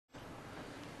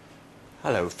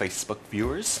Hello Facebook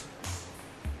viewers.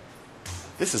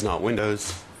 This is not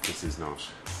Windows, this is not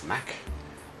Mac,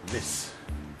 this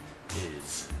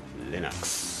is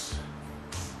Linux.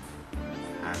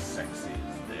 How sexy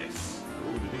is this?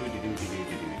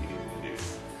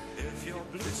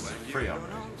 This is a free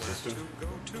operating system,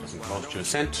 doesn't cost you a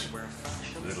cent,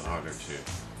 it's a little harder to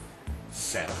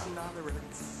set up.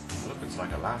 Look, it's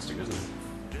like elastic, isn't it?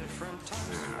 Now,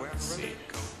 let's see.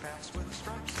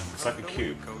 It's like a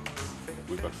cube.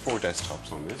 We've got 4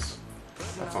 desktops on this.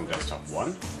 That's on desktop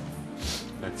 1.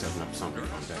 Let's open up something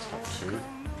on desktop 2.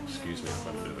 Excuse me, I've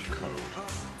got a bit of a cold.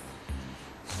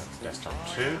 So that's desktop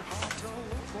 2.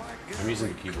 I'm using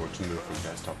the keyboard to move from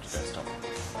desktop to desktop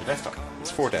to desktop.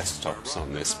 There's 4 desktops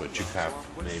on this, but you could have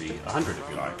maybe 100 if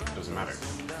you like. It doesn't matter.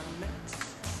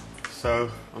 So,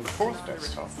 on the 4th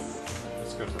desktop,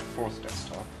 let's go to the 4th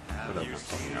desktop. We'll open up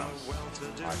something else. I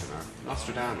don't know.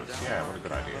 Nostradamus. Yeah, what a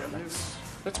good idea.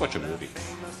 Let's watch a movie.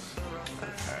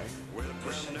 Okay.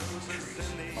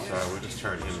 So we'll just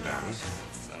turn him down. And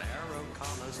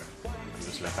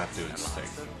just let that do its thing.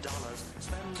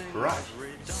 Right.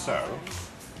 So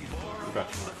we've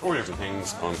got 4 different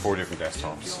things on 4 different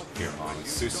desktops here on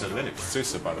SuSE Linux.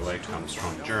 SuSE, by the way, comes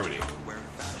from Germany.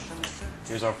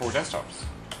 Here's our 4 desktops.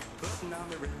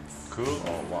 Cool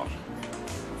or what?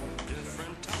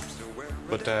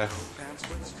 But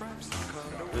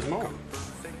there's more.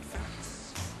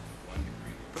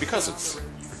 Because it's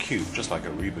a cube, just like a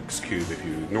Rubik's Cube, if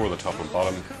you ignore the top and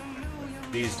bottom,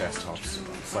 these desktops,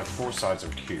 it's like 4 sides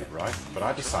of a cube, right? But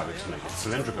I decided to make it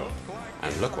cylindrical.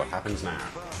 And look what happens now.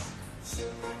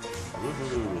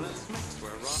 Woohoo!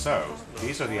 So,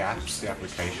 these are the apps, the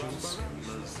applications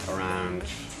around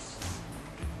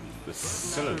the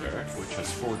cylinder, which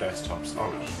has 4 desktops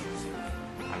on it.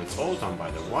 And it's all done by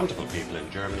the wonderful people in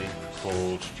Germany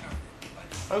called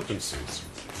OpenSuSE.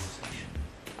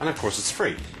 And of course it's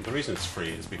free. The reason it's free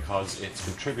is because it's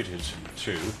contributed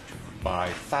to by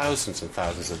thousands and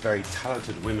thousands of very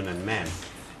talented women and men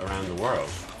around the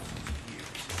world.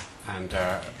 And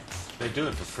they do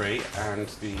it for free, and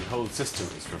the whole system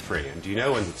is for free. And do you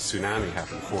know when the tsunami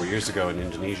happened 4 years ago in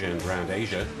Indonesia and around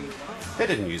Asia, they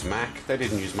didn't use Mac, they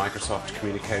didn't use Microsoft to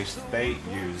communicate, they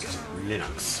used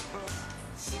Linux.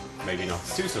 Maybe not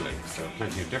SuSE Linux, there are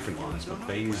plenty of different ones, but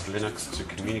they used Linux to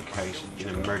communicate in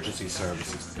emergency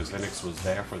services because Linux was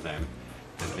there for them,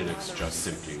 and Linux just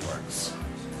simply works.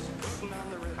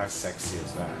 How sexy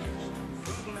is that?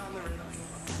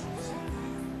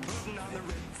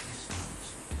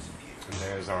 And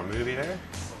there's our movie there.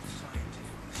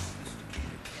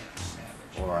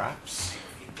 All our apps.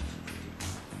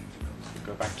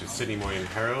 Go back to Sydney Morning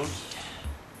Herald.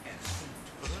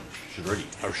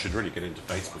 Should really get into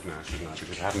Facebook now, shouldn't I?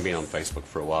 Because I haven't been on Facebook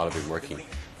for a while. I've been working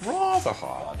rather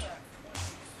hard.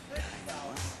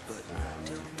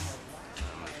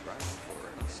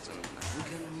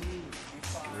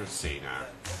 Let's see now.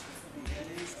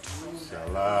 It's got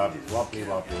a lovely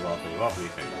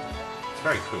thing. It's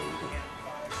very cool, isn't it?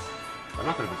 I'm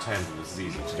not going to pretend that this is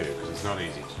easy to do, because it's not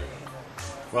easy to do.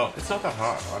 Well, it's not that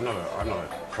hard. I'm not a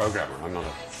programmer. I'm not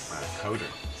a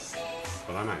coder.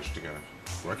 But I managed to get it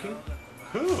working.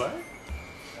 Cool, eh?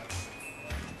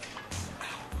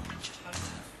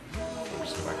 We'll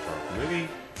just go back to our movie. Of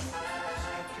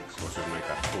course, we'll make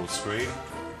that full screen.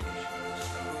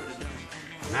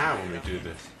 Now, when we do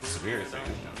the severe thing,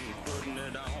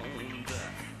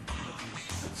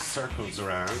 it circles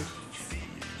around.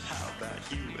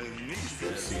 You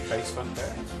see Facebook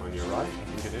there on your right. I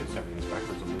think it is. Everything's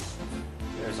backwards on this.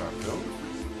 There's our film.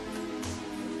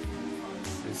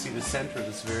 You see the center of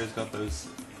the sphere has got those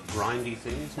grindy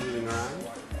things moving around.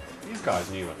 These guys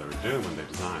knew what they were doing when they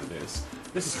designed this.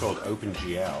 This is called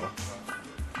OpenGL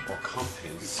or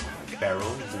Compiz,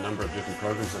 Beryl. There's a number of different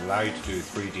programs that allow you to do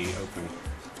 3D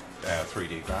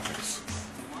graphics.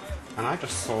 And I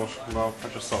just thought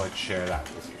I'd share that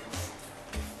with you.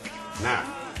 Now,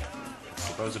 I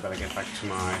suppose I better get back to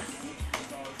my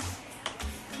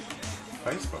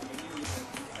Facebook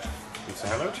and say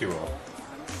hello to you all.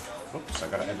 Oops, I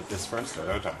gotta edit this first, though,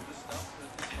 don't I?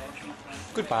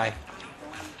 Goodbye.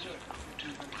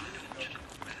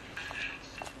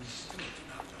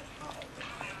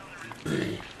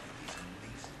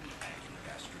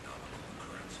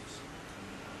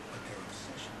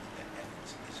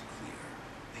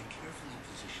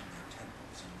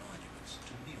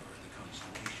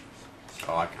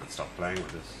 Oh, I can't stop playing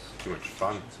with this. It's too much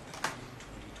fun.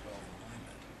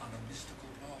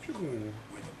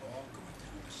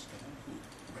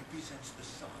 Represents the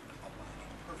sun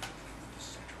aligning perfectly with the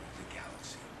center of the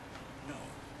galaxy, known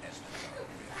as the dark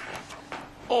ring.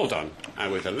 All done.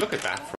 And with a look at that.